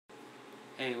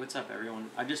Hey, what's up everyone?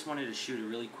 I just wanted to shoot a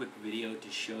really quick video to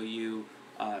show you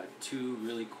two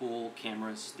really cool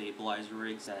camera stabilizer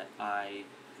rigs that I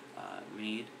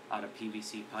made out of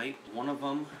PVC pipe. One of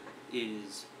them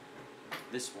is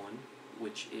this one,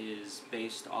 which is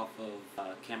based off of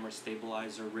a camera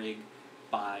stabilizer rig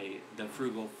by the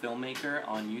FrugalFilmMaker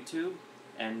on YouTube.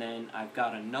 And then I've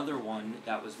got another one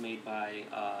that was made by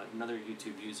another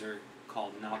YouTube user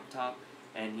called Knoptop,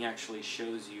 and he actually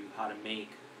shows you how to make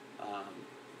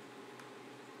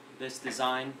this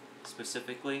design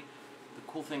specifically. The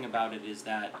cool thing about it is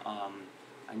that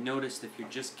I noticed if you're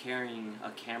just carrying a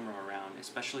camera around,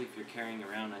 especially if you're carrying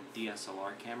around a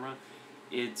DSLR camera,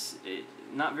 it's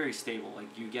not very stable.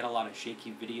 Like, you get a lot of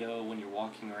shaky video when you're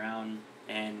walking around,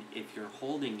 and if you're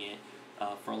holding it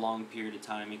for a long period of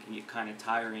time, it can get kind of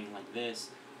tiring like this.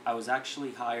 I was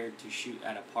actually hired to shoot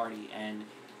at a party, and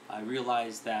I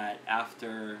realized that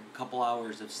after a couple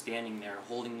hours of standing there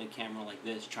holding the camera like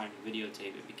this trying to videotape,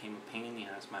 it became a pain in the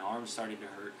ass. My arms started to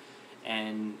hurt,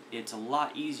 and it's a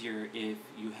lot easier if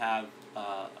you have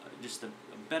just a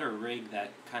better rig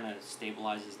that kind of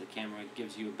stabilizes the camera. It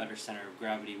gives you a better center of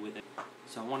gravity with it.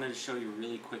 So I wanted to show you a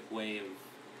really quick way of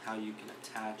how you can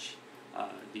attach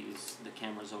the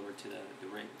cameras over to the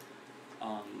rig.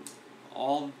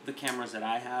 All the cameras that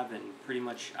I have, and pretty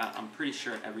much I'm pretty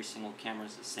sure every single camera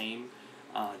is the same,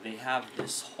 they have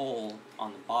this hole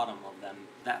on the bottom of them.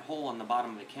 That hole on the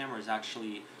bottom of the camera is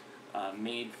actually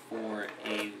made for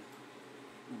a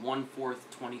 1/4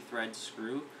 20 thread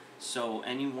screw, so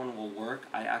any one will work.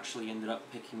 I actually ended up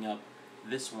picking up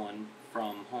this one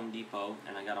from Home Depot,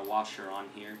 and I got a washer on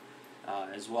here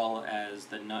as well as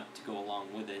the nut to go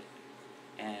along with it.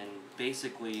 And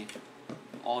basically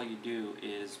all you do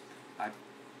is I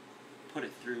put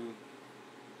it through,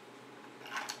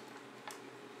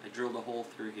 I drilled a hole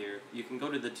through here. You can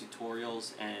go to the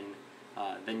tutorials, and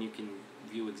then you can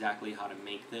view exactly how to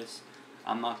make this.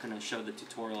 I'm not going to show the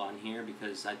tutorial on here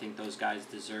because I think those guys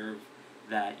deserve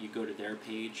that you go to their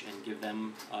page and give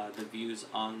them the views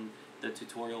on the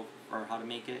tutorial for how to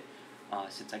make it,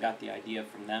 since I got the idea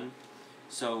from them.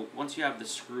 So once you have the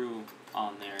screw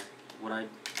on there, what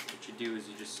you do is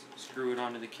you just screw it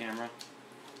onto the camera.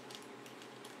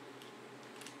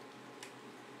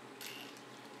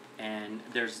 And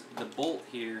there's the bolt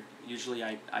here. Usually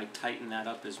I tighten that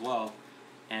up as well.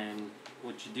 And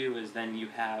what you do is then you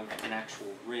have an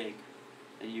actual rig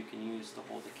that you can use to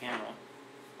hold the camera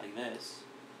like this.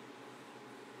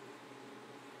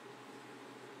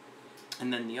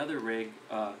 And then the other rig,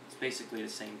 it's basically the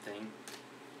same thing.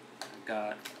 I've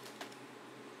got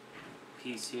a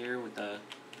piece here with a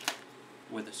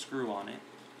screw on it.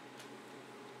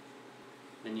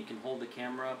 Then you can hold the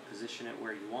camera up, position it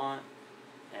where you want,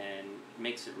 and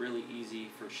makes it really easy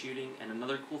for shooting. And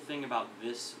another cool thing about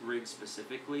this rig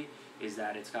specifically is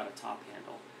that it's got a top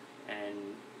handle,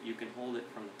 and you can hold it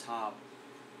from the top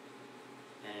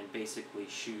and basically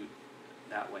shoot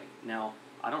that way. Now,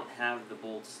 I don't have the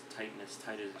bolts tightened as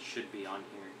tight as it should be on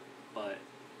here, but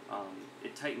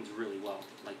it tightens really well.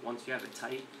 Like, once you have it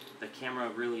tight, the camera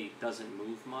really doesn't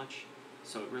move much,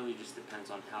 so it really just depends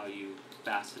on how you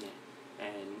fasten it.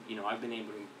 And you know, I've been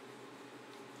able to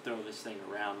throw this thing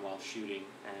around while shooting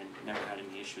and never had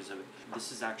any issues of it.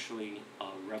 This is actually a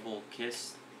Rebel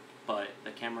Kiss, but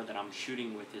the camera that I'm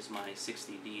shooting with is my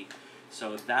 60D.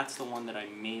 So that's the one that I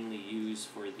mainly use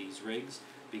for these rigs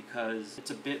because it's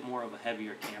a bit more of a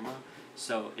heavier camera,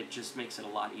 so it just makes it a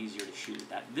lot easier to shoot with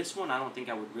that. This one I don't think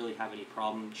I would really have any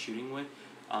problem shooting with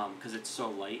because it's so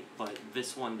light, but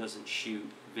this one doesn't shoot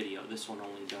video. This one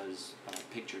only does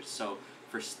pictures. So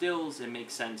for stills, it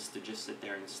makes sense to just sit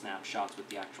there and snap shots with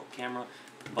the actual camera,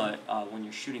 but when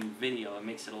you're shooting video, it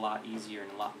makes it a lot easier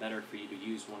and a lot better for you to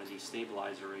use one of these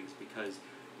stabilizer rigs because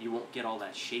you won't get all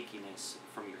that shakiness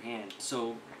from your hand.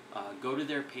 So go to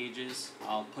their pages.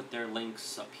 I'll put their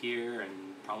links up here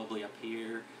and probably up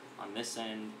here on this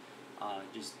end.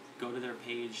 Just go to their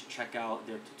page, check out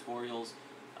their tutorials.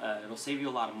 It'll save you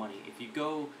a lot of money. If you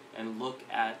go and look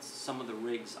at some of the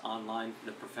rigs online,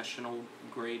 the professional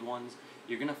grade ones,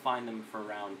 you're going to find them for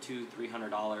around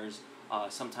 $200–300,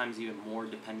 sometimes even more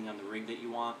depending on the rig that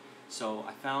you want. So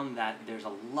I found that there's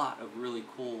a lot of really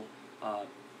cool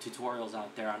tutorials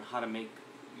out there on how to make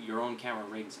your own camera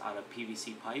rigs out of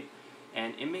PVC pipe,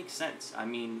 and it makes sense. I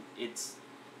mean, it's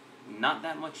not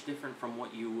that much different from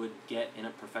what you would get in a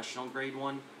professional grade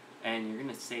one, and you're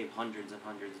going to save hundreds and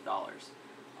hundreds of dollars.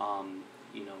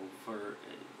 You know,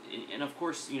 and of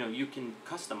course, you know, you can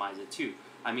customize it too.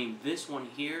 I mean, this one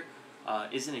here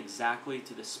isn't exactly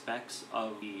to the specs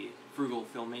of the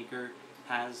FrugalFilmMaker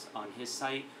has on his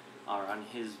site or on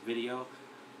his video,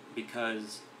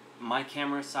 because my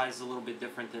camera size is a little bit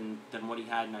different than what he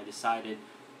had, and I decided,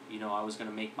 you know, I was going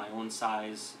to make my own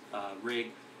size rig.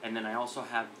 And then I also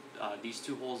have these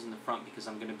two holes in the front because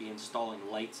I'm going to be installing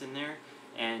lights in there,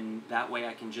 and that way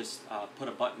I can just put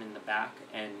a button in the back,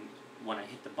 and when I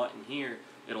hit the button here,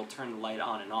 it'll turn the light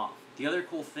on and off. The other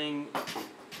cool thing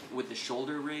with the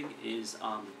shoulder rig is,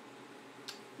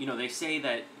 you know, they say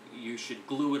that you should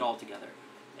glue it all together.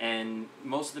 And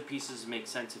most of the pieces make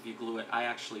sense if you glue it. I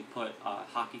actually put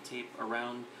hockey tape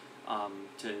around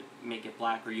to make it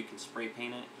black, or you can spray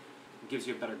paint it. It gives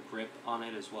you a better grip on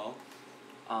it as well.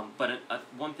 But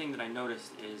one thing that I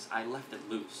noticed is I left it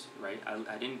loose, right?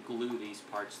 I didn't glue these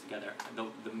parts together.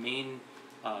 The main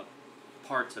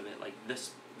parts of it, like this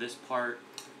part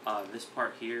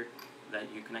here that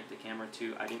you connect the camera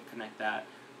to, I didn't connect that.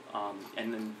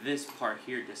 And then this part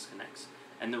here disconnects.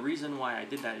 And the reason why I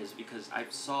did that is because I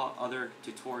saw other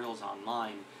tutorials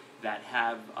online that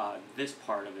have this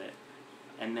part of it,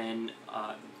 and then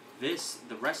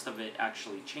the rest of it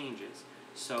actually changes.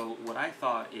 So what I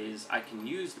thought is I can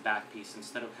use the back piece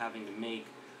instead of having to make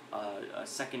a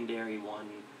secondary one,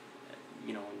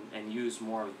 you know, and use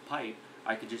more of the pipe.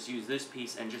 I could just use this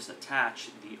piece and just attach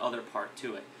the other part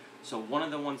to it. So one of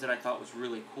the ones that I thought was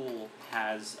really cool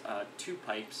has two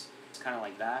pipes. It's kind of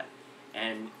like that,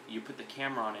 and you put the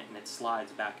camera on it and it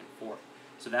slides back and forth.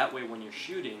 So that way when you're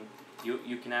shooting,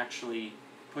 you can actually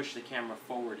push the camera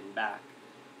forward and back.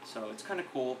 So it's kind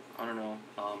of cool. I don't know.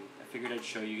 I figured I'd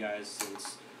show you guys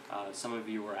since some of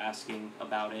you were asking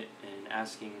about it and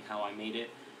asking how I made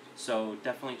it. So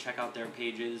definitely check out their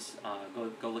pages.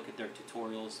 Go look at their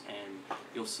tutorials, and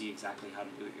you'll see exactly how to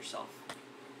do it yourself.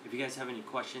 If you guys have any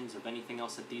questions of anything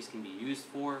else that these can be used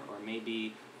for, or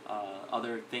maybe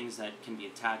other things that can be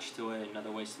attached to it and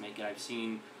other ways to make it, I've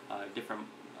seen different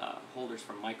holders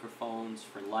for microphones,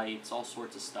 for lights, all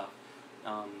sorts of stuff.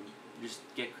 Just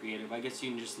get creative. I guess you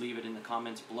can just leave it in the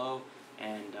comments below,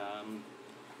 and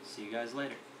see you guys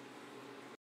later.